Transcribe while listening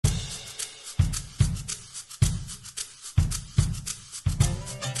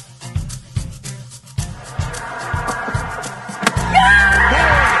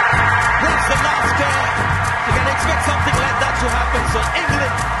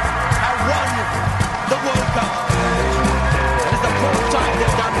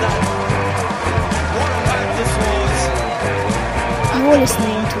You're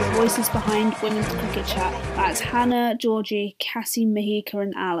listening to the voices behind Women's Cricket Chat. That's Hannah, Georgie, Cassie, Mahika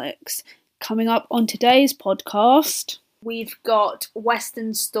and Alex. Coming up on today's podcast, we've got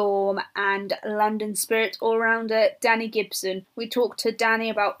Western Storm and London Spirit all-rounder Dani Gibson. We talked to Dani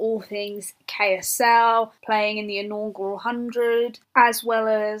about all things KSL, playing in the inaugural 100, as well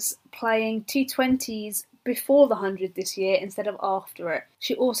as playing T20s before the 100 this year instead of after it.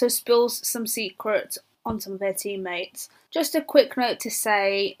 She also spills some secrets on some of their teammates. Just a quick note to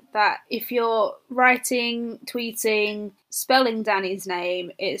say that if you're writing, tweeting, spelling Dani's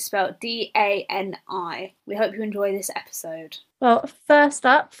name, it's spelled Dani. We hope you enjoy this episode. Well, first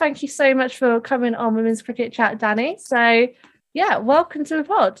up, thank you so much for coming on Women's Cricket Chat, Dani. So, yeah, welcome to the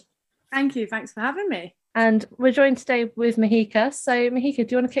pod. Thank you. Thanks for having me. And we're joined today with Mahika. So, Mahika,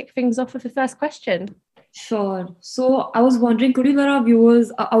 do you want to kick things off with the first question? Sure. So, I was wondering, could you let our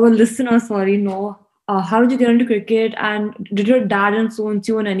viewers, our listeners, know how did you get into cricket, and did your dad influence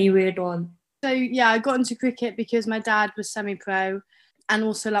you in any way at all? So yeah, I got into cricket because my dad was semi-pro, and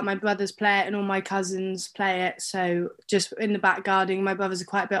also like my brothers play it and all my cousins play it. So just in the back garden, my brothers are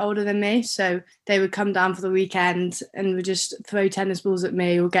quite a bit older than me, so they would come down for the weekend and would just throw tennis balls at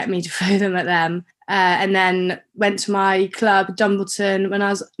me or get me to throw them at them. And then went to my club, Dumbleton, when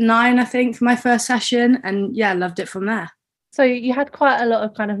I was 9, I think, for my first session, and yeah, loved it from there. So you had quite a lot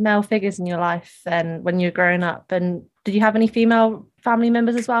of kind of male figures in your life then when you were growing up. And did you have any female family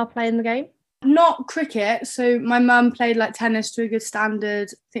members as well playing the game? Not cricket. So my mum played like tennis to a good standard.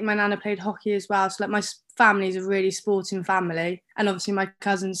 I think my nana played hockey as well. So like my family is a really sporting family. And obviously my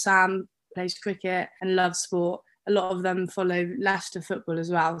cousin Sam plays cricket and loves sport. A lot of them follow Leicester football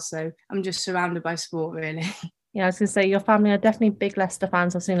as well. So I'm just surrounded by sport, really. Yeah, I was going to say your family are definitely big Leicester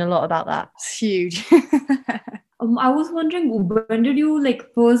fans. I've seen a lot about that. It's huge. I was wondering, when did you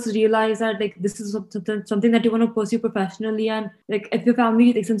first realize that this is something that you want to pursue professionally, and if your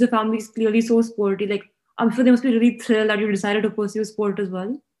family, since your family is clearly so sporty, I'm sure they must be really thrilled that you decided to pursue sport as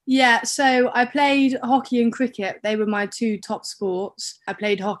well. Yeah, so I played hockey and cricket. They were my two top sports. I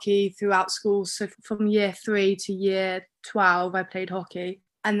played hockey throughout school. So from year 3 to year 12, I played hockey.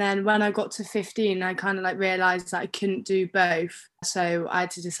 And then when I got to 15, I kind of realised that I couldn't do both. So I had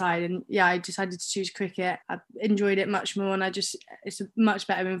to decide, and yeah, I decided to choose cricket. I enjoyed it much more, and it's a much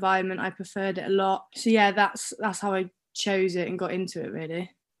better environment. I preferred it a lot. So yeah, that's how I chose it and got into it, really.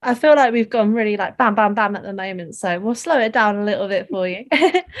 I feel like we've gone really bam, bam, bam at the moment. So we'll slow it down a little bit for you.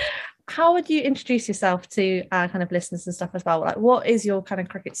 How would you introduce yourself to our kind of listeners and stuff as well? What is your kind of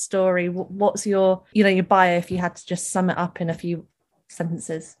cricket story? What's your, your bio, if you had to just sum it up in a few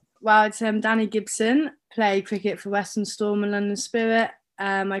sentences? Well, it's Dani Gibson, play cricket for Western Storm and London Spirit.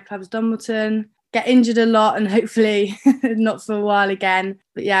 My club's Dumbleton. Get injured a lot and hopefully not for a while again.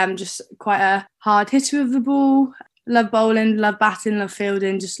 But yeah, I'm just quite a hard hitter of the ball. Love bowling, love batting, love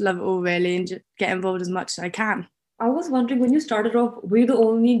fielding, just love it all really, and just get involved as much as I can. I was wondering, when you started off, were you the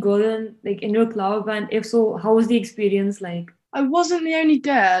only girl in your club? And if so, how was the experience like? I wasn't the only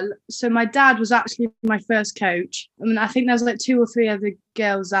girl. So my dad was actually my first coach. I mean, I think there was 2 or 3 other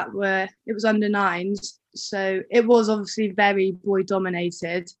girls it was under 9s. So it was obviously very boy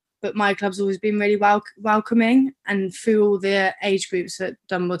dominated, but my club's always been really welcoming. And through all the age groups at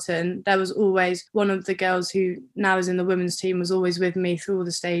Dumbleton, there was always one of the girls who now is in the women's team was always with me through all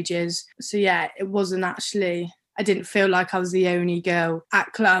the stages. So yeah, it wasn't actually, I didn't feel like I was the only girl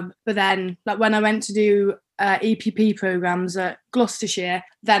at club. But then when I went to do EPP programs at Gloucestershire,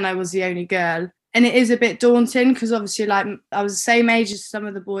 then I was the only girl. And it is a bit daunting because obviously I was the same age as some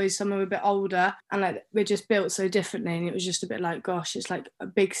of the boys, some were a bit older, and we're just built so differently, and it was just a bit gosh, it's a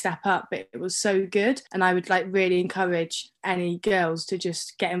big step up, but it was so good. And I would really encourage any girls to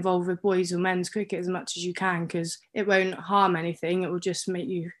just get involved with boys or men's cricket as much as you can, because it won't harm anything, it will just make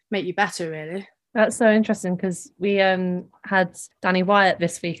you better, really. That's so interesting, because we had Dani Wyatt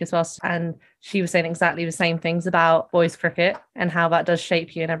this week as well, and she was saying exactly the same things about boys cricket and how that does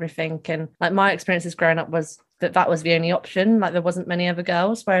shape you and everything. And my experiences growing up was that was the only option. There wasn't many other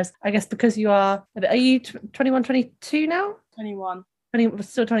girls, whereas I guess because are you 21, 22 now? 21.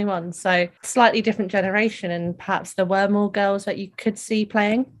 Still 21, so slightly different generation, and perhaps there were more girls that you could see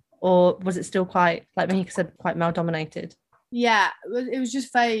playing, or was it still quite, like Mahika said, quite male dominated? Yeah, it was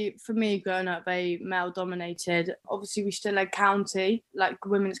just for me growing up, very male dominated. Obviously, we still had county,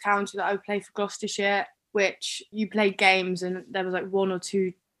 women's county that I would play for Gloucestershire, which you played games and there was 1 or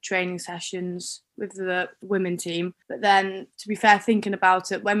 2 training sessions with the women team. But then, to be fair, thinking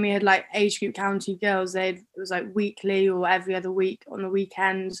about it, when we had like age group county girls, it was like weekly or every other week on the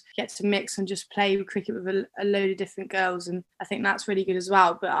weekends, get to mix and just play cricket with a load of different girls. And I think that's really good as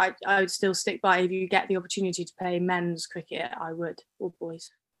well. But I would still stick by, if you get the opportunity to play men's cricket, I would, or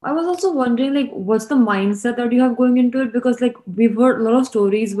boys. I was also wondering, like, what's the mindset that you have going into it? Because, like, we've heard a lot of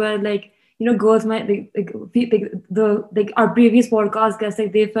stories where, like, girls might our previous podcast guests,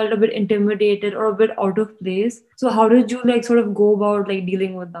 like, they felt a bit intimidated or a bit out of place. So how did you like sort of go about like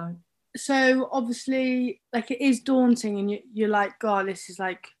dealing with that? So obviously, like, it is daunting, and you're like, God, this is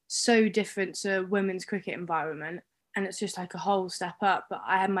like so different to women's cricket environment. And it's just like a whole step up. But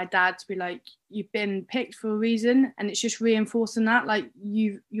I had my dad to be like, you've been picked for a reason. And it's just reinforcing that, like,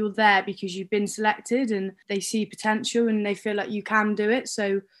 you're there because you've been selected, and they see potential and they feel like you can do it.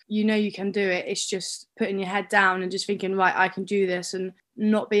 So you can do it. It's just putting your head down and just thinking, right, I can do this, and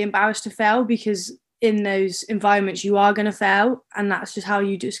not be embarrassed to fail, because in those environments you are going to fail, and that's just how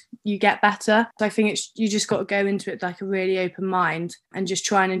you get better. So I think you just got to go into it with like a really open mind and just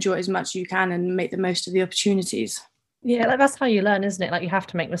try and enjoy it as much as you can and make the most of the opportunities. Yeah, like that's how you learn, isn't it? Like you have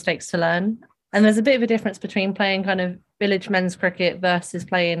to make mistakes to learn. And there's a bit of a difference between playing kind of village men's cricket versus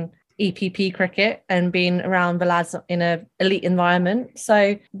playing EPP cricket and being around the lads in an elite environment.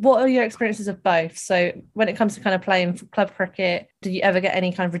 So what are your experiences of both? So when it comes to kind of playing club cricket, did you ever get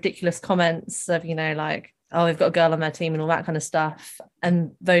any kind of ridiculous comments of, like, oh, we've got a girl on their team and all that kind of stuff,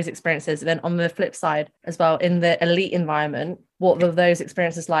 and those experiences? And then on the flip side as well, in the elite environment, what were those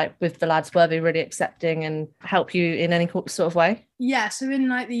experiences like with the lads? Were they really accepting and help you in any sort of way? Yeah, so in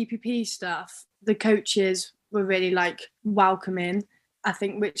like the EPP stuff, the coaches were really like welcoming, I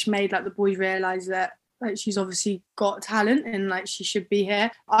think, which made like the boys realise that like she's obviously got talent and like she should be here.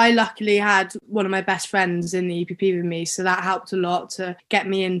 I luckily had one of my best friends in the EPP with me, so that helped a lot to get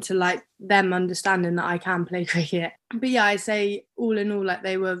me into like them understanding that I can play cricket. But yeah, I'd say all in all, like,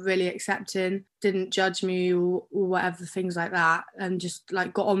 they were really accepting, didn't judge me or whatever, things like that, and just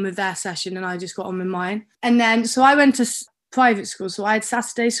like got on with their session and I just got on with mine. And then so I went to private school, so I had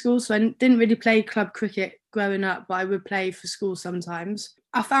Saturday school, so I didn't really play club cricket growing up, but I would play for school sometimes.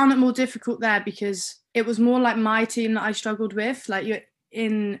 I found it more difficult there because it was more like my team that I struggled with. Like, you're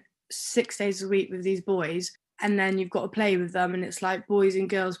in 6 days a week with these boys, and then you've got to play with them, and it's like boys and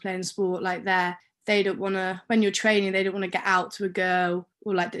girls playing sport. Like, they don't want to, when you're training, they don't want to get out to a girl,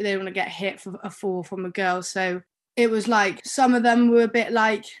 or like they don't want to get hit for a four from a girl. So it was like some of them were a bit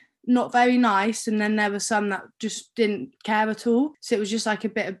like not very nice, and then there were some that just didn't care at all. So it was just like a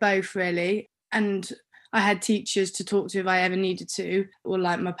bit of both, really. And I had teachers to talk to if I ever needed to, or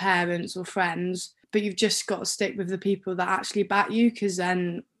like my parents or friends. But you've just got to stick with the people that actually back you, because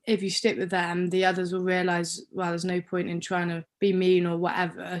then if you stick with them, the others will realise, well, there's no point in trying to be mean or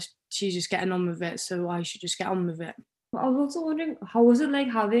whatever. She's just getting on with it, so I should just get on with it. I was also wondering, how was it like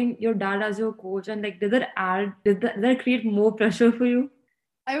having your dad as your coach, and like did that create more pressure for you?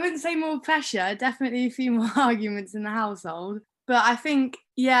 I wouldn't say more pressure, definitely a few more arguments in the household. But I think,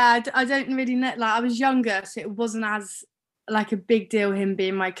 yeah, I don't really know. Like, I was younger, so it wasn't as like a big deal him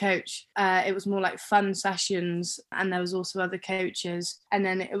being my coach. It was more like fun sessions, and there was also other coaches. And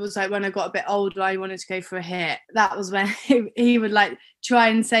then it was like when I got a bit older, I wanted to go for a hit. That was when he would like try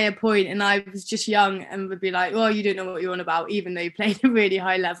and say a point, and I was just young and would be like, oh, you don't know what you're on about, even though you played a really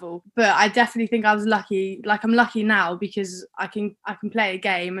high level. But I definitely think I was lucky. Like, I'm lucky now because I can play a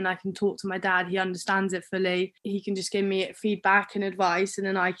game and I can talk to my dad. He understands it fully. He can just give me feedback and advice, and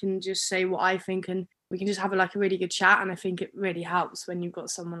then I can just say what I think, and we can just have a really good chat. And I think it really helps when you've got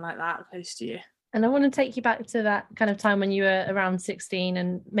someone like that close to you. And I want to take you back to that kind of time when you were around 16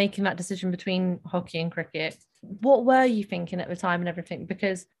 and making that decision between hockey and cricket. What were you thinking at the time and everything?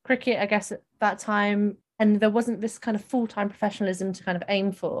 Because cricket, I guess at that time, and there wasn't this kind of full-time professionalism to kind of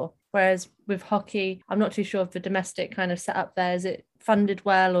aim for. Whereas with hockey, I'm not too sure of the domestic kind of setup there. Is it funded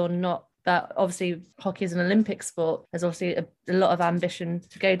well or not? But obviously hockey is an Olympic sport. There's obviously a lot of ambition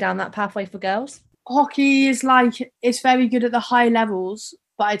to go down that pathway for girls. Hockey is like, it's very good at the high levels,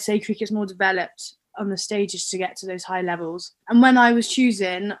 but I'd say cricket's more developed on the stages to get to those high levels. And when I was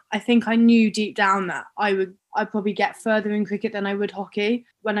choosing, I think I knew deep down that I'd probably get further in cricket than I would hockey.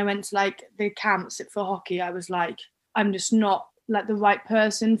 When I went to like the camps for hockey, I was like, I'm just not like the right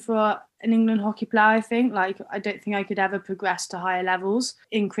person for an England hockey player. I think, like, I don't think I could ever progress to higher levels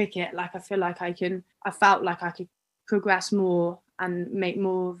in cricket. Like, I feel like I felt like I could progress more and make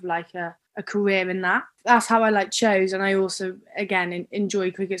more of like a career in that. That's how I chose. And I also, again,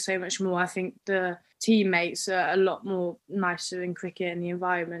 enjoy cricket so much more. I think the teammates are a lot more nicer in cricket, and the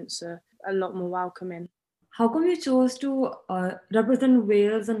environments are a lot more welcoming. how come you chose to represent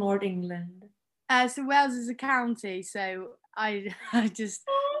Wales and not England? So Wales is a county, so I just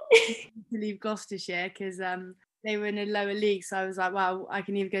to leave Gloucestershire because they were in a lower league. So I was like, well, I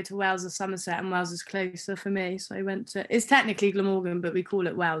can either go to Wales or Somerset, and Wales is closer for me. So I went to, it's technically Glamorgan, but we call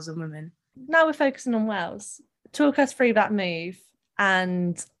it Wales and Women. Now we're focusing on Wales. Talk us through that move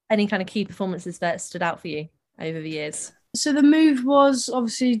and any kind of key performances that stood out for you over the years. So the move was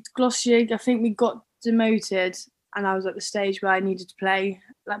obviously Gloucestershire. I think we got demoted, and I was at the stage where I needed to play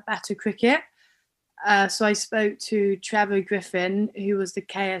like better cricket. So I spoke to Trevor Griffin, who was the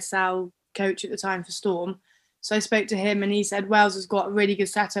KSL coach at the time for Storm. So I spoke to him, and he said Wales has got a really good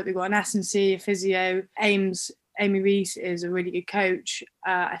setup. We've got an S&C, a physio. Amy Reese is a really good coach.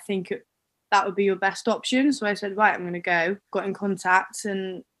 I think that would be your best option. So I said, right, I'm going to go. Got in contact,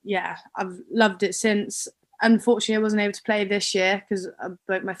 and yeah, I've loved it since. Unfortunately, I wasn't able to play this year because I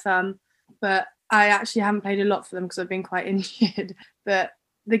broke my thumb, but I actually haven't played a lot for them because I've been quite injured. But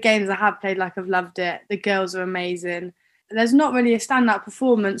the games I have played, like, I've loved it. The girls are amazing. There's not really a standout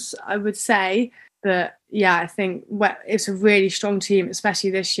performance, I would say. But yeah, I think it's a really strong team,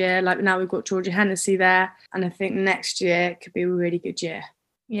 especially this year. Like now we've got Georgia Hennessy there, and I think next year could be a really good year.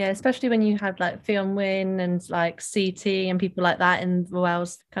 Yeah, especially when you have like Fionn Wynne and like CT and people like that in the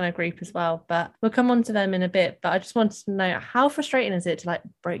Wales kind of group as well. But we'll come on to them in a bit. But I just wanted to know, how frustrating is it to like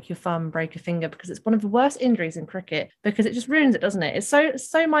break your thumb, break a finger? Because it's one of the worst injuries in cricket, because it just ruins it, doesn't it? It's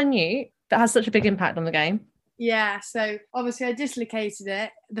so minute, but has such a big impact on the game. Yeah, so obviously I dislocated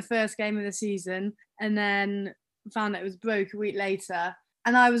it the first game of the season, and then found out it was broke a week later.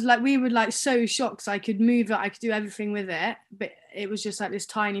 And I was like, we were like so shocked because I could move it, I could do everything with it, but it was just like this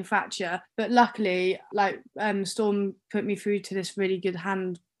tiny fracture. But luckily, like Storm put me through to this really good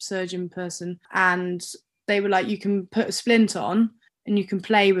hand surgeon person, and they were like, you can put a splint on and you can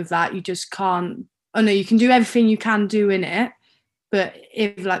play with that. You just can't. Oh no, you can do everything you can do in it, but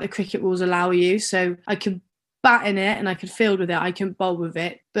if like the cricket rules allow you, so I could bat in it and I could field with it. I couldn't bowl with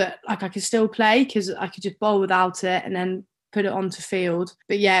it, but like I could still play because I could just bowl without it and then put it onto field.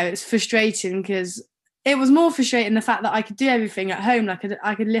 But yeah, it's frustrating because it was more frustrating the fact that I could do everything at home. Like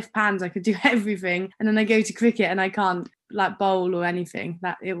I could lift pans, I could do everything, and then I go to cricket and I can't like bowl or anything.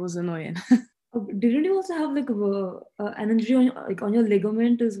 That it was annoying. Didn't you also have like an injury on your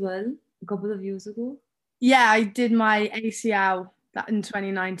ligament as well a couple of years ago? Yeah, I did my ACL that in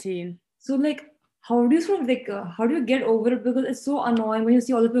 2019. So like, how do you sort of like how do you get over it? Because it's so annoying when you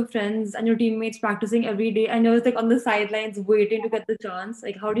see all of your friends and your teammates practicing every day and you're just like on the sidelines waiting to get the chance.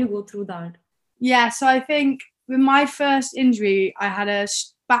 Like, how do you go through that? Yeah, so I think with my first injury, I had a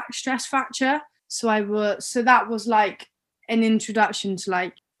back stress fracture. So that was like an introduction to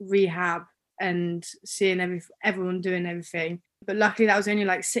like rehab and seeing everyone doing everything. But luckily that was only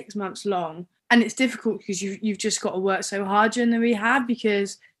like 6 months long. And it's difficult because you've just got to work so hard during the rehab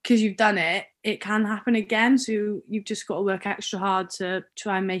because you've done it, it can happen again. So you've just got to work extra hard to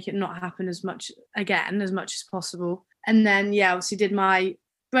try and make it not happen as much as possible. And then, yeah, obviously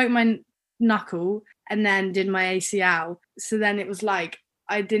broke my knuckle and then did my ACL. So then it was like,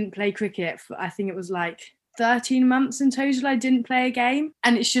 I didn't play cricket for, I think it was like 13 months in total. I didn't play a game.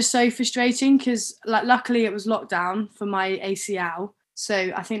 And it's just so frustrating because like, luckily it was lockdown for my ACL.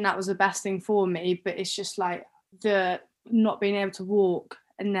 So I think that was the best thing for me, but it's just like the not being able to walk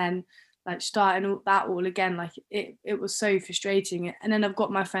and then like starting that all again, like it was so frustrating. And then I've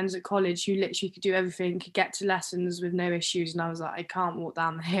got my friends at college who literally could do everything, could get to lessons with no issues. And I was like, I can't walk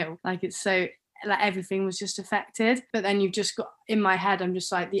down the hill. Like it's so, like everything was just affected. But then you've just got, in my head, I'm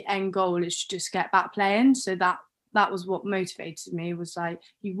just like, the end goal is to just get back playing. So that was what motivated me, was like,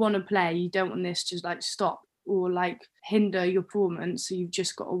 you want to play, you don't want this to like stop or like hinder your performance. So you've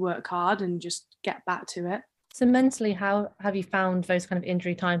just got to work hard and just get back to it. So mentally, how have you found those kind of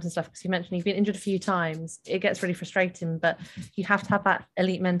injury times and stuff? Because you mentioned you've been injured a few times. It gets really frustrating, but you have to have that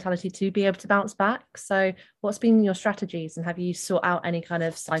elite mentality to be able to bounce back. So what's been your strategies, and have you sought out any kind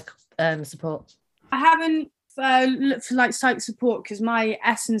of psych support? I haven't looked for like psych support because my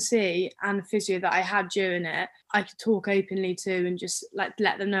S&C and physio that I had during it, I could talk openly to and just like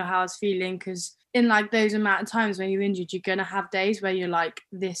let them know how I was feeling, because in like those amount of times when you're injured, you're gonna have days where you're like,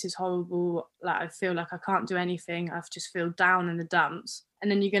 this is horrible, like I feel like I can't do anything, I just feel down in the dumps.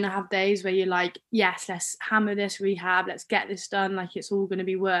 And then you're gonna have days where you're like, yes, let's hammer this rehab, let's get this done, like it's all gonna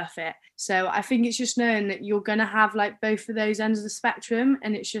be worth it. So I think it's just knowing that you're gonna have like both of those ends of the spectrum,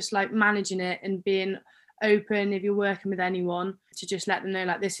 and it's just like managing it and being open if you're working with anyone to just let them know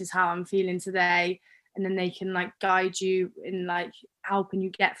like, this is how I'm feeling today, and then they can like guide you in like helping you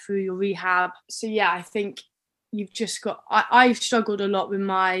get through your rehab. So yeah, I think you've just got, I struggled a lot with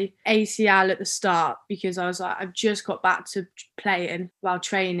my ACL at the start because I was like, I've just got back to playing while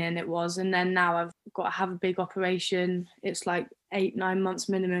training it was. And then now I've got to have a big operation. It's like 8-9 months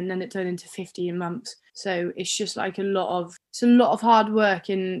minimum, and then it turned into 15 months. So it's just like a lot of hard work,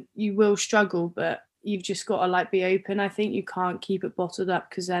 and you will struggle, but you've just got to like be open. I think you can't keep it bottled up,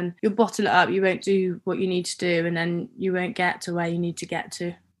 because then you'll bottle it up, you won't do what you need to do, and then you won't get to where you need to get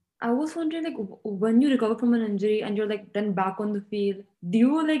to. I was wondering, like, when you recover from an injury and you're like then back on the field, do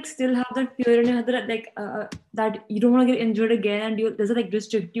you like still have that fear in your head that like that you don't want to get injured again, and does it like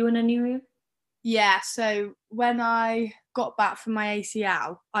restrict you in any way? Yeah, so when I got back from my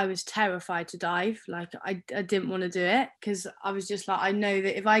ACL, I was terrified to dive. Like I didn't want to do it, because I was just like, I know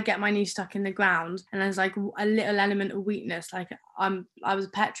that if I get my knee stuck in the ground and there's like a little element of weakness, like I was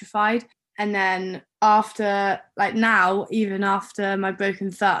petrified. And then after, like now, even after my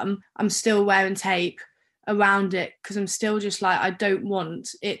broken thumb, I'm still wearing tape around it, because I'm still just like, I don't want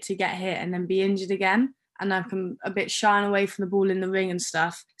it to get hit and then be injured again. And I'm a bit shying away from the ball in the ring and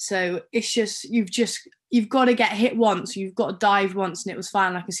stuff. So it's just, you've got to get hit once, you've got to dive once, and it was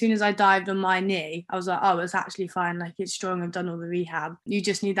fine. Like as soon as I dived on my knee, I was like, oh, it's actually fine. Like it's strong, I've done all the rehab. You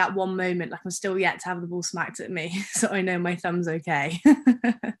just need that one moment. Like I'm still yet to have the ball smacked at me, so I know my thumb's okay.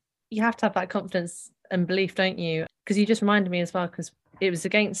 You have to have that confidence and belief, don't you? Because you just reminded me as well, because it was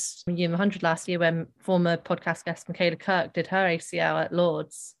against you in the 100 last year when former podcast guest Michaela Kirk did her ACL at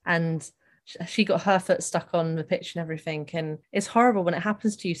Lord's, and she got her foot stuck on the pitch and everything. And it's horrible when it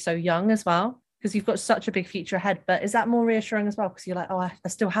happens to you so young as well, because you've got such a big future ahead. But is that more reassuring as well, because you're like, oh, I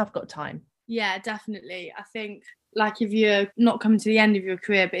still have got time? Yeah, definitely. I think like if you're not coming to the end of your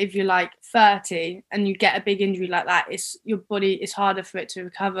career, but if you're like 30 and you get a big injury like that, it's your body, it's harder for it to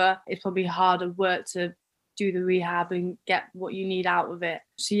recover. It's probably harder work to do the rehab and get what you need out of it.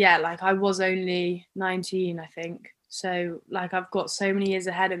 So yeah, like I was only 19, I think. So like I've got so many years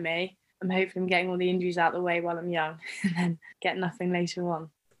ahead of me. I'm hoping I'm getting all the injuries out of the way while I'm young, and then get nothing later on.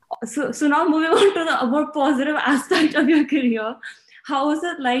 So now moving on to the more positive aspect of your career, how was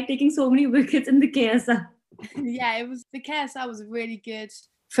it like taking so many wickets in the KSL? Yeah, the KSL was really good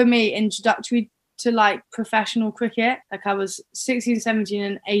for me, introductory to like professional cricket. Like I was 16, 17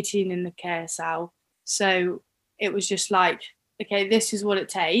 and 18 in the KSL. So it was just like, okay, this is what it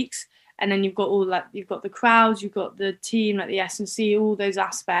takes. And then you've got you've got the crowds, you've got the team, like the S&C, all those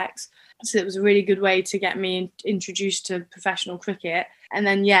aspects. So it was a really good way to get me introduced to professional cricket. And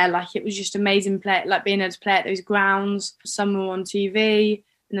then, yeah, like it was just amazing play, like being able to play at those grounds. Some were on TV.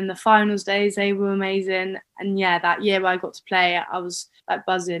 And then the finals days, they were amazing. And yeah, that year where I got to play, I was like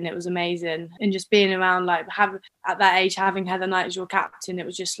buzzing. It was amazing. And just being around, like at that age, having Heather Knight as your captain, it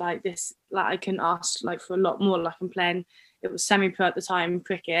was just like this, like I couldn't ask like for a lot more. Like I'm playing, it was semi-pro at the time,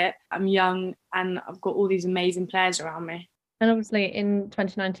 cricket. I'm young and I've got all these amazing players around me. And obviously in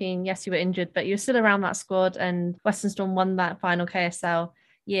 2019, yes, you were injured, but you were still around that squad, and Western Storm won that final KSL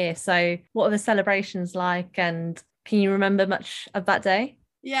year. So what are the celebrations like, and can you remember much of that day?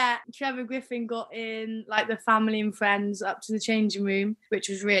 Yeah, Trevor Griffin got in like the family and friends up to the changing room, which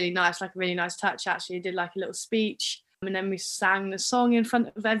was really nice, like a really nice touch actually. He did like a little speech, and then we sang the song in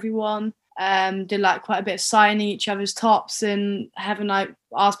front of everyone. Did like quite a bit of signing each other's tops, and Heather Knight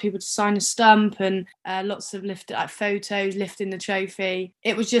asked people to sign a stump, and lots of photos lifting the trophy.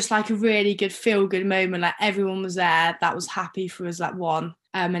 It was just like a really good feel good moment. Like everyone was there that was happy for us like one.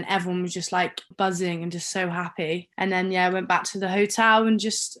 And everyone was just like buzzing and just so happy. And then I went back to the hotel and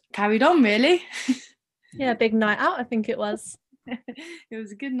just carried on really. Yeah, big night out, I think it was. It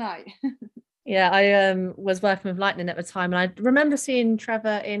was a good night. Yeah, I was working with Lightning at the time, and I remember seeing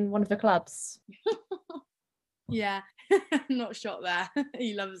Trevor in one of the clubs. Yeah, not shot there.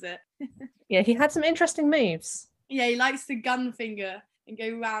 He loves it. Yeah, he had some interesting moves. Yeah, he likes to gun finger and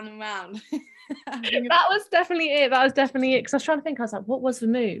go round and round. That was definitely it. Because I was trying to think, I was like, what was the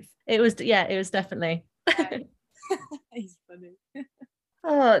move? It was definitely. He's funny.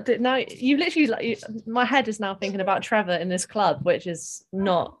 Oh, now you literally, my head is now thinking about Trevor in this club, which is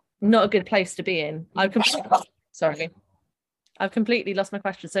not a good place to be in. I've completely lost my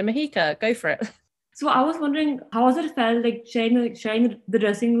question. So Mahika, go for it. So I was wondering, how has it felt like sharing the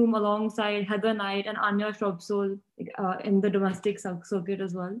dressing room alongside Heather Knight and Anya Shrubsole in the domestic circuit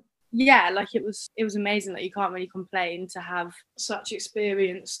as well? Yeah, like it was amazing. Like you can't really complain to have such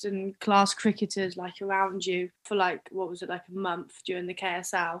experienced and class cricketers like around you for like, what was it, like a month during the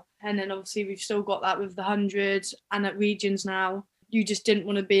KSL. And then obviously we've still got that with the 100 and at Regions now. You just didn't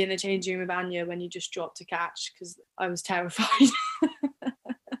want to be in the changing room with Anya when you just dropped a catch, because I was terrified.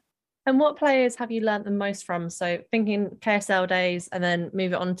 And what players have you learnt the most from? So thinking KSL days and then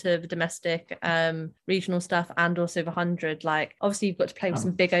move it on to the domestic, regional stuff and also the 100. Like, obviously you've got to play with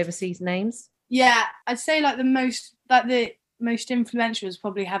some big overseas names. Yeah, I'd say the most influential was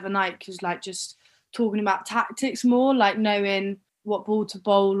probably Heather Knight, because just talking about tactics more, like knowing what ball to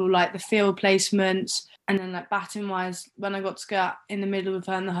bowl or the field placements, and then batting wise, when I got to go in the middle with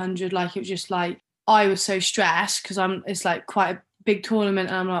her in the 100, it was just I was so stressed because it's quite a big tournament,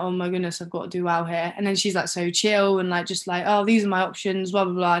 and I'm like, oh my goodness, I've got to do well here. And then she's so chill and oh, these are my options, blah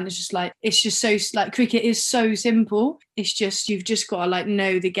blah blah. And it's just so cricket is so simple. It's just you've just got to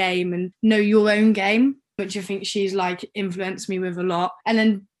know the game and know your own game, which I think she's influenced me with a lot. And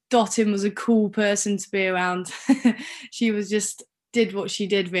then Dottin was a cool person to be around. She was just did what she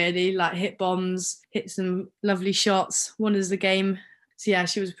did, really, hit bombs, hit some lovely shots, won us the game. So yeah,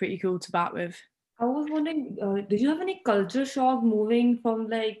 she was pretty cool to bat with. I was wondering, did you have any culture shock moving from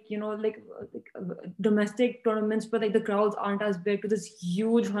domestic tournaments where the crowds aren't as big to this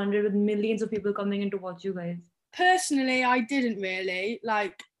huge 100 with millions of people coming in to watch you guys? Personally, I didn't really.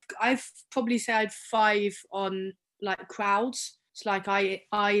 I've probably said 5 on crowds. It's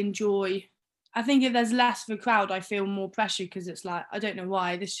I enjoy. I think if there's less of a crowd, I feel more pressure, because it's I don't know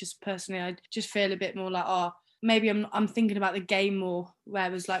why. This just personally, I just feel a bit more maybe I'm thinking about the game more.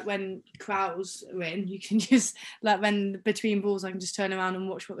 Whereas when crowds are in, you can just when between balls, I can just turn around and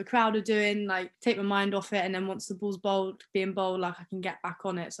watch what the crowd are doing, take my mind off it, and then once the ball's being bowled, I can get back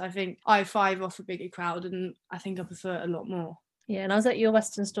on it. So I think I 5 off a bigger crowd, and I think I prefer it a lot more. Yeah, and I was at your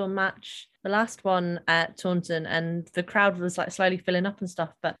Western Storm match, the last one at Taunton, and the crowd was slowly filling up and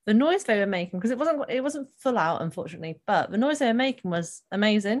stuff. But the noise they were making, because it wasn't full out, unfortunately, but the noise they were making was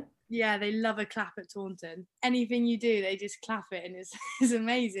amazing. Yeah, they love a clap at Taunton. Anything you do, they just clap it, and it's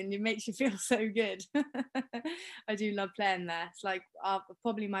amazing. It makes you feel so good. I do love playing there. It's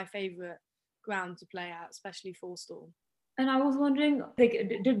probably my favourite ground to play at, especially for Storm. And I was wondering,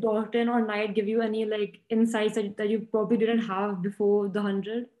 did Dalton or Knight give you any insights that you probably didn't have before the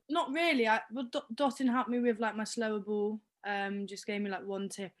 100? Not really. Dalton helped me with my slower ball. Just gave me one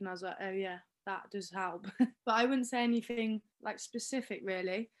tip, and I was like, oh yeah, that does help. But I wouldn't say anything specific,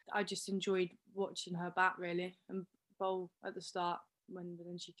 really. I just enjoyed watching her bat, really, and bowl at the start when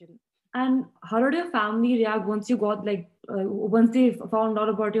she couldn't. And how did your family react once you got once they found out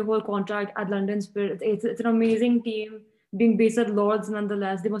about your whole contract at London Spirit? It's an amazing team, being based at Lords.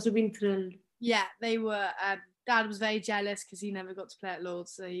 Nonetheless, they must have been thrilled. Yeah, they were. Dad was very jealous because he never got to play at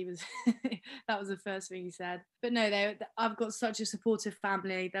Lords, so he was. That was the first thing he said. But no, I've got such a supportive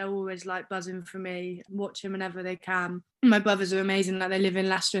family. They're always buzzing for me, watching whenever they can. My brothers are amazing. They live in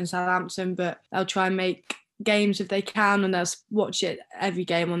Leicester and Southampton, but they'll try and make games if they can, and they'll watch it every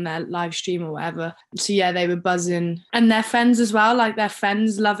game on their live stream or whatever. So yeah, they were buzzing, and their friends as well. Their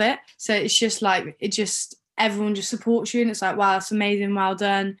friends love it. So it's just everyone just supports you, and it's wow, it's amazing, well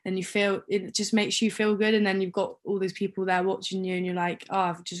done. And you feel it just makes you feel good, and then you've got all these people there watching you, and you're oh,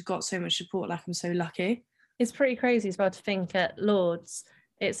 I've just got so much support. I'm so lucky. It's pretty crazy as well to think at Lords,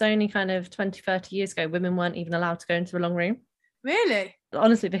 it's only kind of 20-30 years ago women weren't even allowed to go into the long room. Really?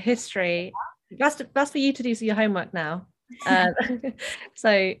 Honestly, the history, that's for you to do your homework now.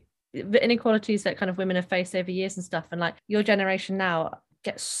 So the inequalities that kind of women have faced over years and stuff, and your generation now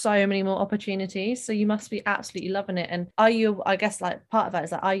get so many more opportunities, so you must be absolutely loving it. And are you, I guess part of that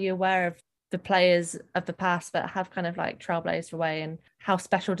is are you aware of the players of the past that have kind of trailblazed the way, and how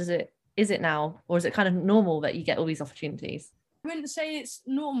special is it now, or is it kind of normal that you get all these opportunities? I wouldn't say it's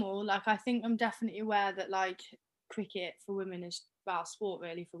normal. I think I'm definitely aware that cricket for women is sport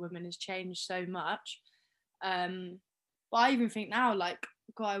really for women has changed so much. But I even think now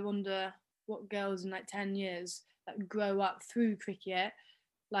God, I wonder what girls in 10 years that grow up through cricket,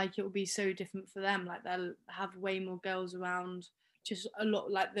 it will be so different for them. They'll have way more girls around, just a lot,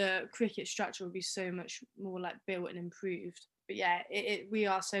 the cricket structure will be so much more built and improved. But yeah, we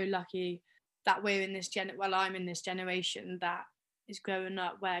are so lucky that we're in this I'm in this generation that is growing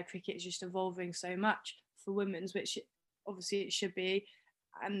up where cricket is just evolving so much for women's, which obviously it should be,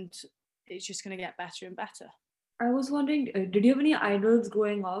 and it's just going to get better and better. I was wondering, did you have any idols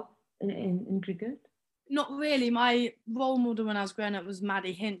growing up in cricket? Not really. My role model when I was growing up was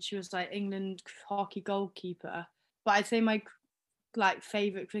Maddie Hinch. She was England hockey goalkeeper. But I'd say my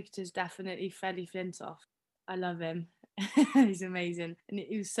favourite cricketer is definitely Freddie Flintoff. I love him. He's amazing, and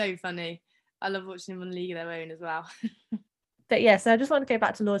he was so funny. I love watching him on League of Their Own as well. But yeah, so I just want to go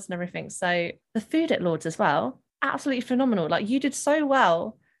back to Lords and everything. So the food at Lords as well, absolutely phenomenal. You did so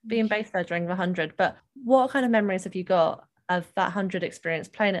well being based there during the 100. But what kind of memories have you got of that 100 experience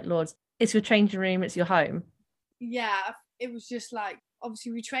playing at Lords? It's your changing room, it's your home. Yeah, it was just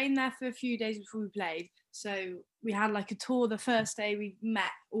obviously we trained there for a few days before we played. So we had like a tour the first day. We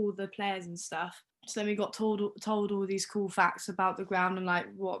met all the players and stuff. So then we got told all these cool facts about the ground and like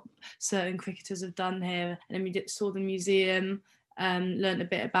what certain cricketers have done here. And then we saw the museum, learned a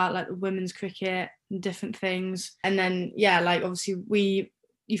bit about like the women's cricket and different things. And then like obviously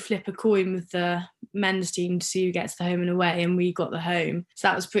you flip a coin with the men's team to see who gets the home and away, and we got the home. So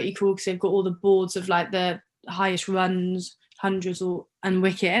that was pretty cool because they've got all the boards of like the highest runs, hundreds and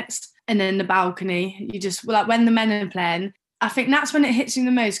wickets. And then the balcony, you just like when the men are playing, I think that's when it hits you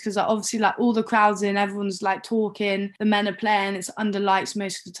the most because like, obviously like all the crowd's in, everyone's like talking, the men are playing, it's under lights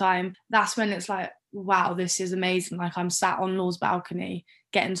most of the time. That's when it's like, wow, this is amazing. Like I'm sat on Lord's balcony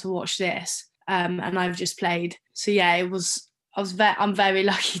getting to watch this, and I've just played. So yeah, I'm very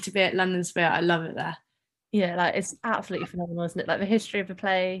lucky to be at London Spirit. I love it there. Yeah, like it's absolutely phenomenal, isn't it? Like the history of the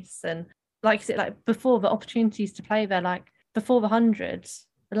place, and like you said, like before the opportunities to play there, like before the hundreds,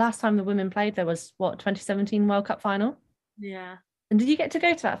 the last time the women played there was 2017 World Cup final. Yeah. And did you get to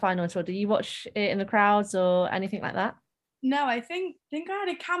go to that final at all? Did you watch it in the crowds or anything like that? No, I think I had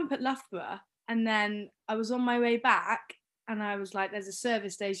a camp at Loughborough, and then I was on my way back and I was like, there's a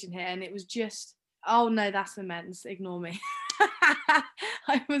service station here, and it was just, oh no, that's the men's, ignore me.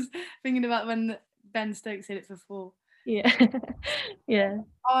 I was thinking about when Ben Stokes hit it for 4. Yeah. Yeah.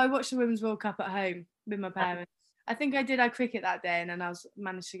 Oh, I watched the Women's World Cup at home with my parents. I think I did our cricket that day, and then I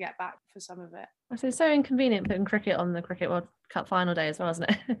managed to get back for some of it. It's so inconvenient putting cricket on the Cricket World Cup final day as well, isn't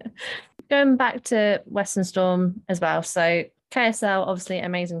it? Going back to Western Storm as well. So KSL, obviously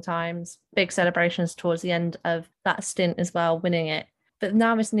amazing times, big celebrations towards the end of that stint as well, winning it. But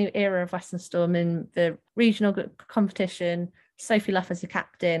now this new era of Western Storm in the regional competition, Sophie Luff as the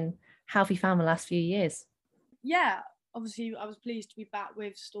captain. How have you found the last few years? Yeah, obviously I was pleased to be back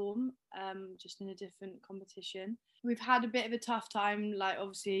with Storm, just in a different competition. We've had a bit of a tough time, like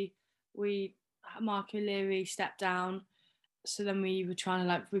obviously Mark O'Leary stepped down, so then we've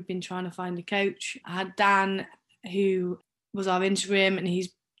been trying to find a coach. I had Dan, who was our interim, and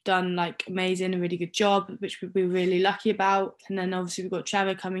he's done like amazing, a really good job, which we're really lucky about. And then obviously we've got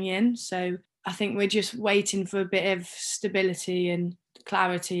Trevor coming in, so I think we're just waiting for a bit of stability and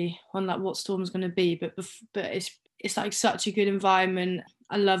clarity on like what Storm's going to be. But it's like such a good environment.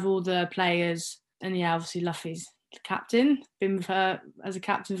 I love all the players, and yeah, obviously Luffy's the captain. Been with her as a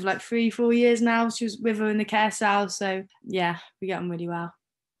captain for like 3-4 years now. She was with her in the KSL, so yeah, we get on really well.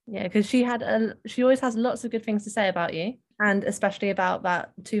 Yeah, because she always has lots of good things to say about you, and especially about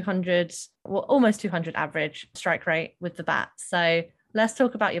that 200, well, almost 200 average strike rate with the bat. So let's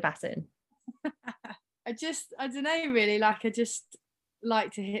talk about your batting. I don't know really, like I just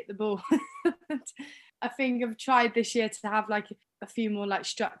like to hit the ball. I think I've tried this year to have like a few more like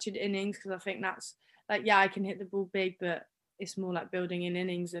structured innings, because I think that's like, yeah, I can hit the ball big, but it's more like building in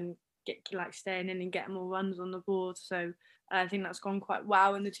innings and staying in and getting more runs on the board. So I think that's gone quite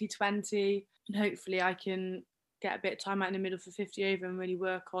well in the T20, and hopefully I can get a bit of time out in the middle for 50 over and really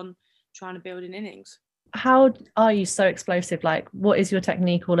work on trying to build in innings. How are you so explosive? Like, what is your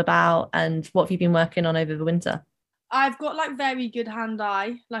technique all about, and what have you been working on over the winter? I've got like very good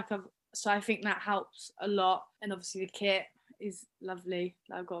hand-eye, so I think that helps a lot. And obviously the kit is lovely.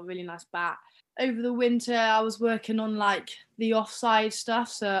 I've got a really nice bat. Over the winter, I was working on like the offside stuff,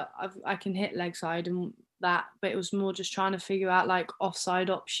 so I can hit leg side and that, but it was more just trying to figure out like offside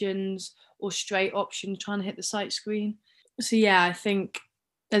options or straight options, trying to hit the sight screen. So yeah, I think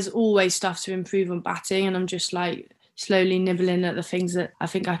there's always stuff to improve on batting, and I'm just like slowly nibbling at the things that I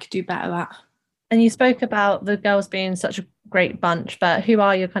think I could do better at. And you spoke about the girls being such a great bunch, but who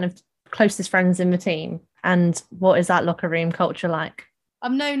are your kind of closest friends in the team, and what is that locker room culture like?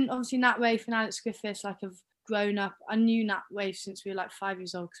 I've known obviously Nat Waif and Alex Griffiths, like I've grown up. I knew Nat Waif since we were like 5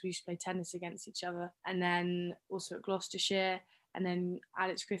 years old, because we used to play tennis against each other, and then also at Gloucestershire. And then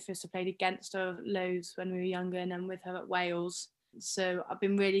Alex Griffiths, I played against her loads when we were younger, and then with her at Wales. So I've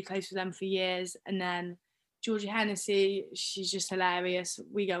been really close with them for years. And then Georgie Hennessy, she's just hilarious.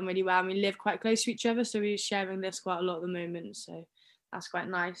 We get on really well, and we live quite close to each other, so we're sharing this quite a lot at the moment, so that's quite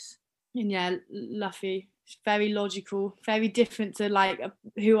nice. And yeah, Luffy, very logical, very different to like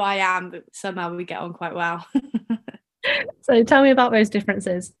who I am, but somehow we get on quite well. So tell me about those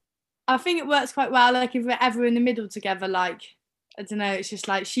differences. I think it works quite well, like if we're ever in the middle together, like I don't know, it's just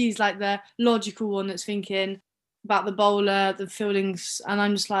like she's like the logical one that's thinking about the bowler, the fieldings, and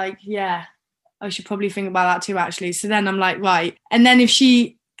I'm just like, yeah, I should probably think about that too, actually. So then I'm like, right. And then if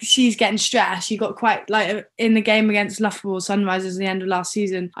she she's getting stressed. You got quite like in the game against Loughborough Sunrisers at the end of last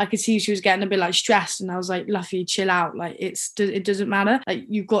season, I could see she was getting a bit like stressed, and I was like, Luffy, chill out, like it doesn't matter, like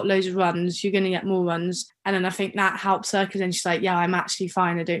you've got loads of runs, you're going to get more runs. And then I think that helps her, because then she's like, yeah, I'm actually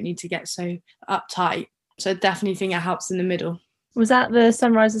fine, I don't need to get so uptight. So I definitely think it helps in the middle. Was that the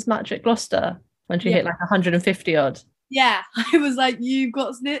Sunrisers match at Gloucester when she hit like 150 odd? Yeah, I was like, you've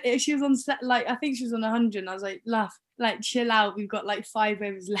got, she was on set, like I think she was on 100, and I was like, Luff, like chill out, we've got like 5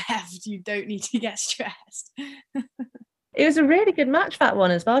 overs left, you don't need to get stressed. It was a really good match, that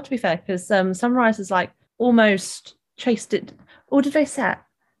one as well, to be fair, because Sunrisers like almost chased it. Or did they set?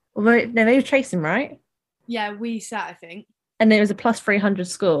 No, they were chasing, right? Yeah, we set, I think. And it was a plus 300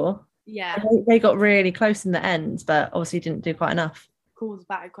 score. Yeah. They got really close in the end, but obviously didn't do quite enough. Calls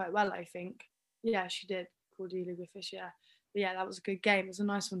batted quite well, I think. Yeah, she did. Cordelia Griffiths, yeah. But yeah, that was a good game. It was a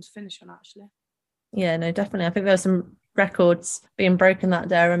nice one to finish on, actually. Yeah, no, definitely. I think there were some records being broken that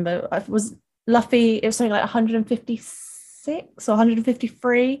day. I remember it was Luffy, it was something like 156 or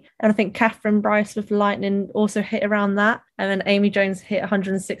 153. And I think Catherine Bryce with Lightning also hit around that. And then Amy Jones hit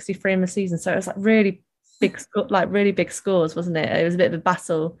 163 in the season. So it was like really big scores, wasn't it? It was a bit of a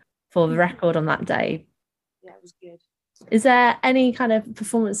battle for the record on that day. Yeah, it was good. Is there any kind of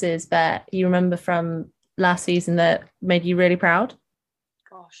performances that you remember from last season that made you really proud?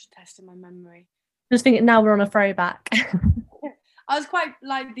 Gosh, testing my memory. Just thinking now we're on a throwback. I was quite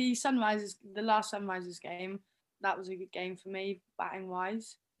like the last Sunrisers game. That was a good game for me, batting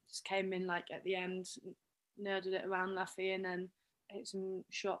wise. Just came in like at the end, nerded it around Luffy, and then hit some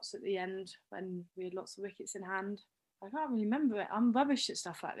shots at the end when we had lots of wickets in hand. I can't really remember it. I'm rubbish at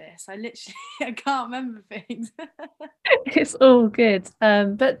stuff like this. I can't remember things. It's all good.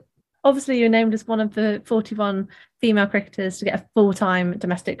 But obviously you're named as one of the 41 female cricketers to get a full-time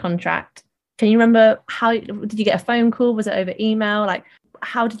domestic contract. Can you remember how did you get a phone call? Was it over email? Like,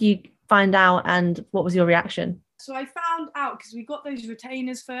 how did you find out, and what was your reaction? So I found out because we got those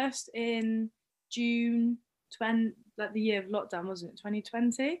retainers first in June 20, like the year of lockdown, wasn't it?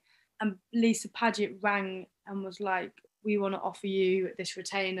 2020. And Lisa Paget rang and was like, we want to offer you this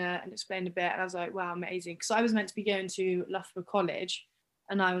retainer, and explained a bit. And I was like, wow, amazing. Because I was meant to be going to Loughborough College,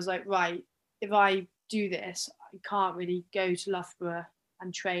 and I was like, right, if I do this, I can't really go to Loughborough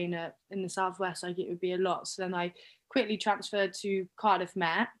and train in the southwest. Like, it would be a lot. So then I quickly transferred to Cardiff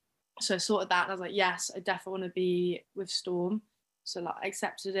Met. So I sorted that, and I was like, yes, I definitely want to be with Storm. So like, I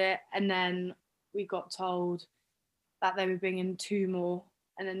accepted it, and then we got told that they were bringing 2 more,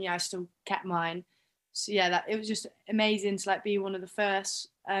 and then I still kept mine. So yeah, that it was just amazing to like be one of the first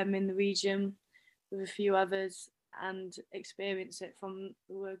in the region with a few others and experience it from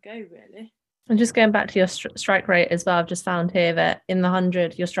the word go, really. And just going back to your strike rate as well, I've just found here that in the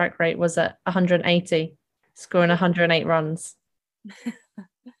 100, your strike rate was at 180, scoring 108 runs. I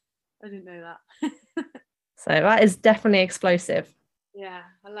didn't know that. So that is definitely explosive. Yeah,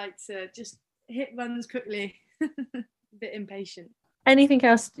 I like to just hit runs quickly. A bit impatient. Anything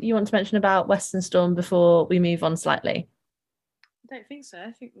else you want to mention about Western Storm before we move on slightly? I don't think so.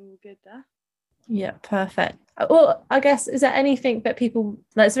 I think we were good there. Yeah, perfect. Well, I guess, is there anything that people,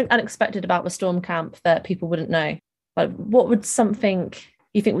 like something unexpected about the Storm camp that people wouldn't know? Like, what would something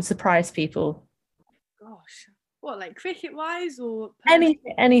you think would surprise people? Gosh, what, like cricket wise or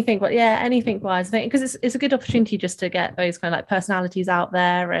anything? But yeah, anything wise. I think because it's a good opportunity just to get those kind of like personalities out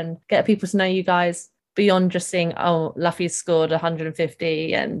there and get people to know you guys beyond just seeing, oh, Luffy's scored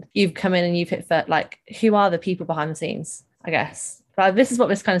 150 and you've come in and you've hit 30. Like, who are the people behind the scenes, I guess. But this is what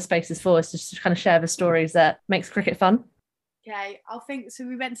this kind of space is for, is just to kind of share the stories that makes cricket fun. Okay, I think so.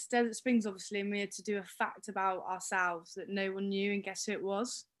 We went to Desert Springs, obviously, and we had to do a fact about ourselves that no one knew, and guess who it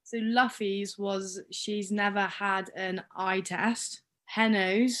was? So Luffy's was, she's never had an eye test.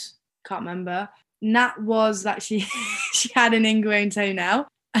 Henno's, can't remember. Nat was that she had an ingrown toenail.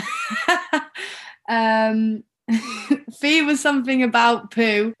 Fee was something about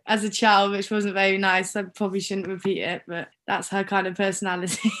poo as a child, which wasn't very nice. I probably shouldn't repeat it, but that's her kind of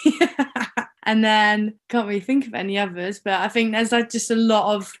personality. And then can't really think of any others, but I think there's like just a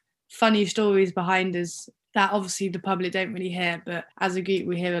lot of funny stories behind us that obviously the public don't really hear, but as a group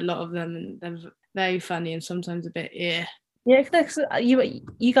we hear a lot of them, and they're very funny and sometimes a bit Yeah,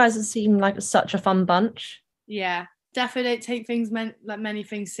 you guys seem like such a fun bunch. Yeah, definitely don't take things like many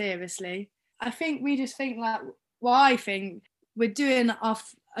things seriously. I think we just think like, well, I think we're doing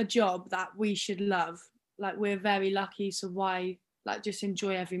a job that we should love. Like, we're very lucky, so why like just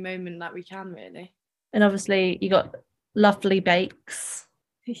enjoy every moment that we can, really. And obviously you got lovely bakes.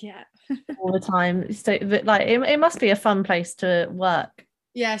 Yeah. All the time. So like it must be a fun place to work.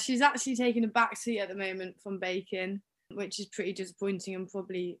 Yeah, she's actually taking a back seat at the moment from baking. which is pretty disappointing and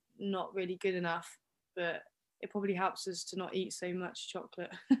probably not really good enough, but it probably helps us to not eat so much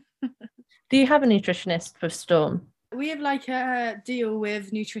chocolate. Do you have a nutritionist for Storm? We have like a deal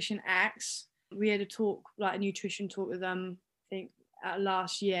with Nutrition X. We had a nutrition talk with them, I think,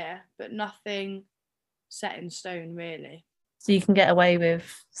 last year, but nothing set in stone really. So you can get away with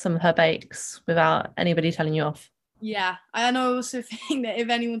some of her bakes without anybody telling you off? Yeah, and I also think that if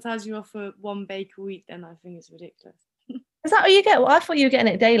anyone tells you off for one bake a week, then I think it's ridiculous. Is that what you get? Well, I thought you were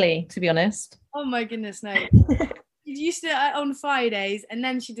getting it daily, to be honest. Oh my goodness, no. She used to on Fridays, and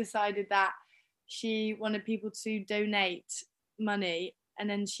then she decided that she wanted people to donate money, and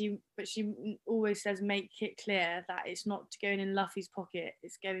then she always says, make it clear that it's not going in Luffy's pocket,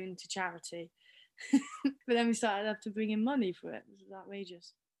 it's going to charity. But then we started to have to bring in money for it. This is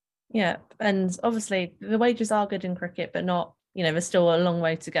outrageous. Yeah, and obviously the wages are good in cricket, but not, there's still a long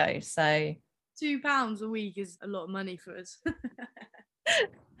way to go. So £2 a week is a lot of money for us.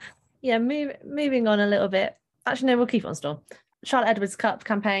 Yeah, moving on a little bit. Actually, no, we'll keep it on Storm. Charlotte Edwards Cup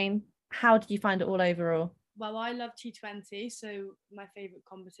campaign. How did you find it all overall? Well, I love T20, so my favourite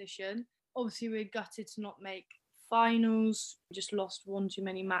competition. Obviously, we're gutted to not make finals. We just lost one too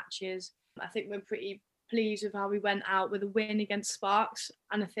many matches. I think we're pretty pleased with how we went out with a win against Sparks.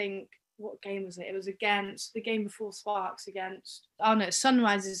 And I think, what game was it? It was against the game before Sparks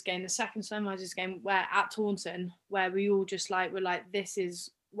Sunrise's game, the second Sunrise's game, where at Taunton, where we all just were like, this is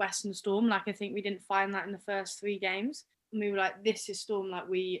Western Storm. Like, I think we didn't find that in the first 3 games. And we were like, this is Storm. Like,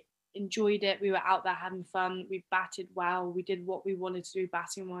 we enjoyed it. We were out there having fun. We batted well. We did what we wanted to do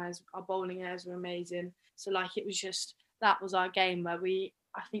batting wise. Our bowling airs were amazing. So it was just, that was our game where we,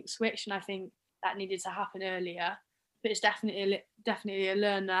 I think, switched, and I think that needed to happen earlier. But it's definitely a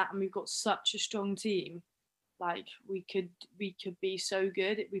learner, and we've got such a strong team. We could be so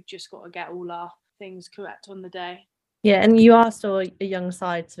good. We've just got to get all our things correct on the day. Yeah, and you are still a young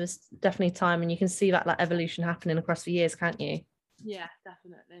side, so it's definitely time, and you can see that evolution happening across the years, can't you? Yeah,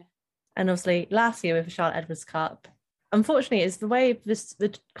 definitely. And obviously last year with the Charlotte Edwards Cup, unfortunately, it's the way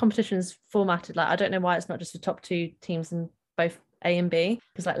the competition's formatted. I don't know why it's not just the top 2 teams in both A and B,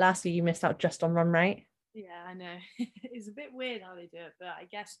 because last year you missed out just on run rate. Yeah, I know. It's a bit weird how they do it, but I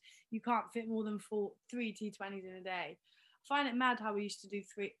guess you can't fit more than 3 T20s in a day. I find it mad how we used to do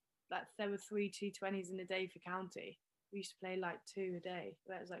 3, there were 3 T20s in a day for county. We used to play 2 a day,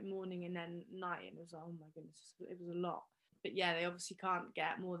 where it was morning and then night, and it was oh my goodness, it was a lot. But yeah, they obviously can't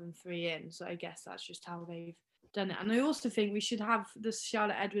get more than 3 in, so I guess that's just how they've done it. And I also think we should have the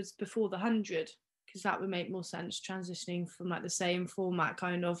Charlotte Edwards before the 100, because that would make more sense, transitioning from the same format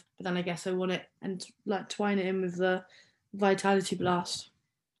kind of. But then I guess I want it and twine it in with the Vitality Blast.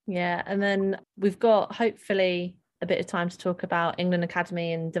 Yeah, and then we've got hopefully a bit of time to talk about England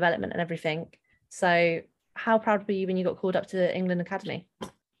Academy and development and everything. So how proud were you when you got called up to England Academy?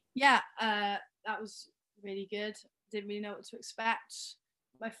 Yeah, that was really good. Didn't really know what to expect.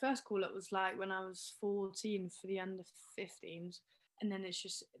 My first call up was when I was 14 for the under 15s. And then it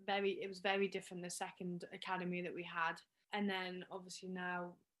was very different the second academy that we had. And then obviously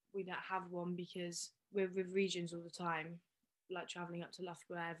now we don't have one because we're with regions all the time, travelling up to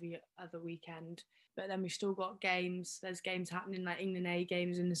Loughborough every other weekend. But then we've still got games. There's games happening England A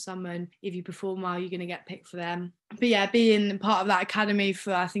games in the summer, and if you perform well, you're going to get picked for them. But yeah, being part of that academy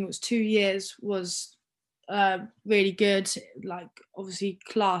for I think it was 2 years was really good. Obviously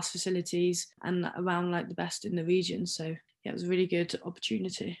class facilities and around the best in the region. So yeah, it was a really good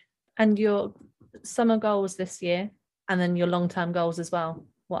opportunity. And your summer goals this year, and then your long-term goals as well,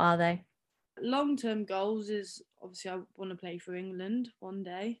 what are they? Long-term goals is obviously I want to play for England one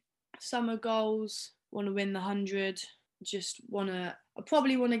day. Summer goals, want to win the 100. I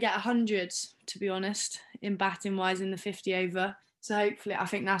probably want to get 100, to be honest, in batting wise in the 50 over. So hopefully, I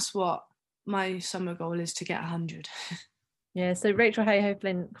think that's what my summer goal is, to get 100. Yeah, so Rachel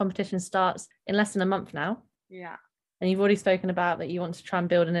Hay-Hopelin competition starts in less than a month now. Yeah. And you've already spoken about that you want to try and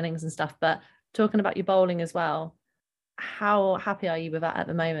build an innings and stuff, but talking about your bowling as well, how happy are you with that at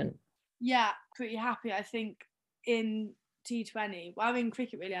the moment? Yeah, pretty happy. I think in T20, in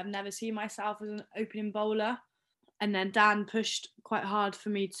cricket really, I've never seen myself as an opening bowler. And then Dan pushed quite hard for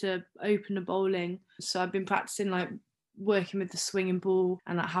me to open the bowling. So I've been practicing working with the swinging ball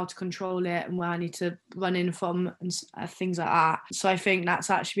and how to control it and where I need to run in from and things like that. So I think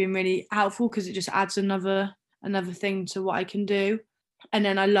that's actually been really helpful because it just adds another thing to what I can do. And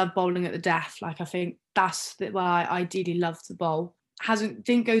then I love bowling at the death. I think that's where I ideally love to bowl.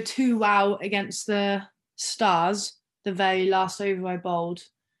 Didn't go too well against the Stars, the very last over I bowled,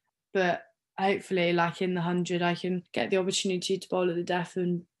 but hopefully in the 100 I can get the opportunity to bowl at the death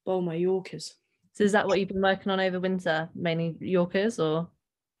and bowl my Yorkers. So is that what you've been working on over winter? Mainly Yorkers or?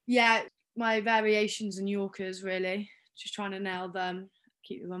 Yeah, my variations and Yorkers, really. Just trying to nail them,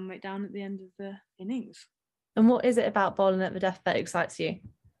 keep the run rate down at the end of the innings. And what is it about bowling at the death that excites you?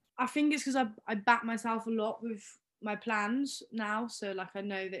 I think it's because I back myself a lot with my plans now. So like I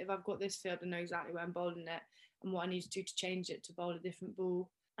know that if I've got this field, I know exactly where I'm bowling it and what I need to do to change it to bowl a different ball.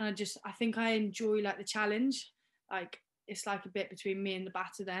 And I think I enjoy like the challenge. Like it's like a bit between me and the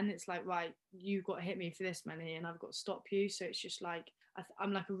batter then. It's like, right, you've got to hit me for this many and I've got to stop you. So it's just like,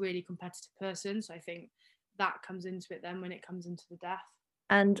 I'm like a really competitive person. So I think that comes into it then when it comes into the death.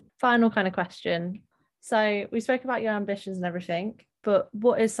 And final kind of question. So we spoke about your ambitions and everything, but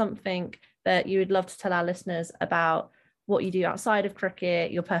what is something that you would love to tell our listeners about what you do outside of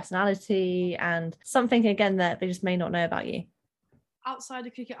cricket, your personality, and something again that they just may not know about you? Outside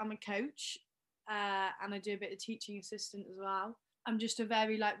of cricket, I'm a coach and I do a bit of teaching assistant as well. I'm just a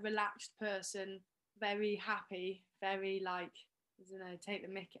very like relaxed person, very happy, very like, I don't know, take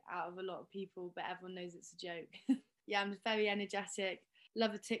the mick out of a lot of people, but everyone knows it's a joke. Yeah, I'm just very energetic,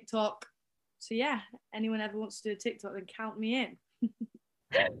 love a TikTok. So yeah, anyone ever wants to do a TikTok, then count me in.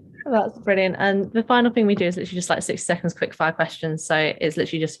 That's brilliant. And the final thing we do is literally just like 60 seconds quick fire questions. So it's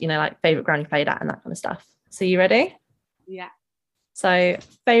literally just, like favourite ground you played at and that kind of stuff. So you ready? Yeah. So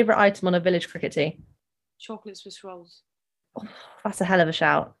favourite item on a village cricket tee? Chocolate Swiss rolls. Oh, that's a hell of a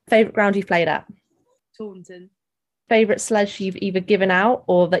shout. Favourite ground you've played at? Taunton. Favourite sledge you've either given out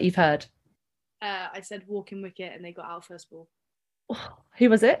or that you've heard? I said walking wicket and they got out first ball. Oh,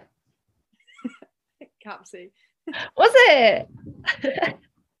 who was it? Capsy. Was it?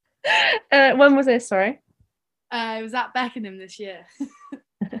 When was this? Sorry. It was at Beckenham this year.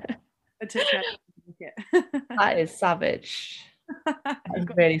 I took wicket. That is savage. That is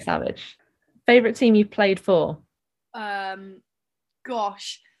really savage. Favourite team you've played for?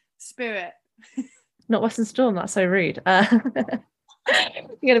 Gosh, Spirit. Not Western Storm, that's so rude. You're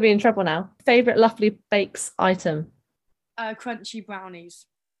going to be in trouble now. Favourite Lovely Bakes item? Crunchy brownies.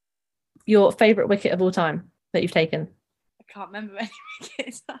 Your favourite wicket of all time that you've taken? I can't remember any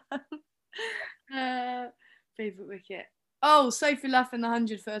wickets. Favourite wicket. Oh, Sophie Luff in the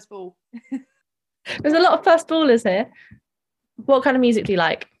 100 first ball. There's a lot of first ballers here. What kind of music do you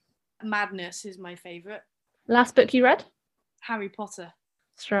like? Madness is my favourite. Last book you read? Harry Potter.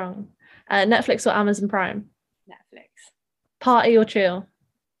 Strong. Netflix or Amazon Prime? Netflix. Party or chill?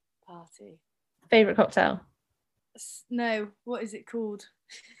 Party. Favourite cocktail? No, what is it called?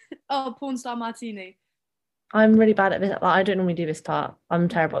 Oh, porn star martini. I'm really bad at this. Like, I don't normally do this part. I'm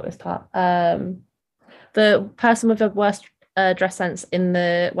terrible at this part. The person with the worst dress sense in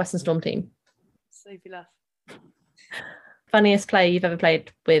the Western Storm team? Sophie Luff. Funniest player you've ever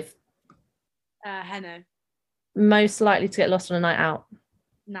played with? Henno. Most likely to get lost on a night out?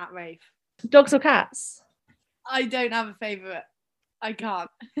 Nat Rafe. Dogs or cats? I don't have a favourite. I can't.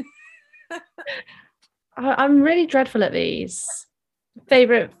 I'm really dreadful at these.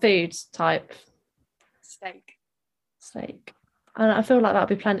 Favourite food type? Steak. And I feel like that'll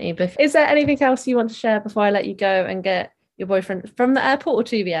be plenty. But is there anything else you want to share before I let you go and get your boyfriend from the airport or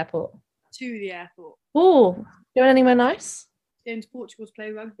to the airport? To the airport. Oh, going anywhere nice? Going to Portugal to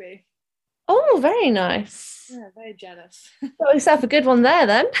play rugby. Oh, very nice. Yeah, very jealous. Got yourself a good one there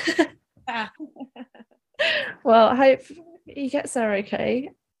then. Well, I hope he gets there okay.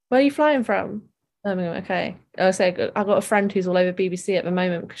 Where are you flying from? Okay. I've got a friend who's all over BBC at the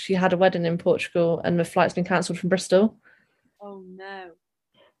moment because she had a wedding in Portugal and the flight's been cancelled from Bristol. Oh no.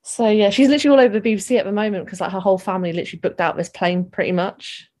 So yeah, she's literally all over the BBC at the moment because like her whole family literally booked out this plane pretty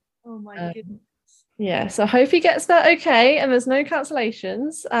much. Oh my goodness. Yeah, so I hope he gets there okay and there's no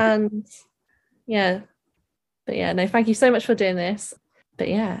cancellations and yeah. But yeah, no, thank you so much for doing this. But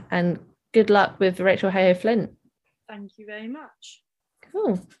yeah, and good luck with Rachel Hayo Flint. Thank you very much.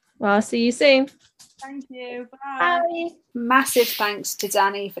 Cool. Well, I'll see you soon. Thank you. Bye. Massive thanks to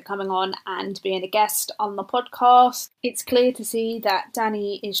Dani for coming on and being a guest on the podcast. It's clear to see that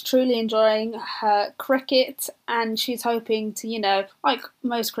Dani is truly enjoying her cricket and she's hoping to, like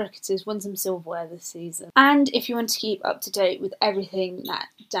most cricketers, win some silverware this season. And if you want to keep up to date with everything that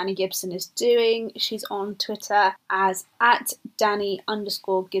Dani Gibson is doing, she's on Twitter as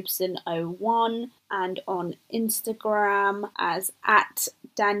 @Dani_Gibson01 and on Instagram as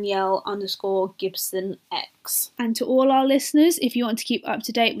 @Danielle_GibsonX. And to all our listeners, if you want to keep up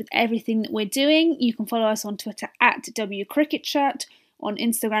to date with everything that we're doing, you can follow us on Twitter @WCricketChat, on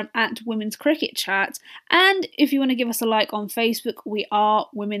Instagram at Women's Cricket Chat. And if you want to give us a like on Facebook, we are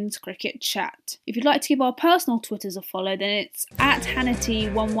Women's Cricket Chat. If you'd like to give our personal Twitters a follow, then it's at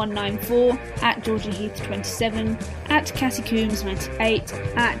HannahT1194, at GeorgieHeath27, at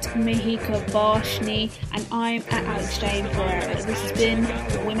CassieCoombs98, at Mihika Varshni, and I'm at Alex Jane Pereira. This has been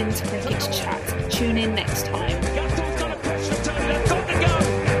Women's Cricket Chat. Tune in next time.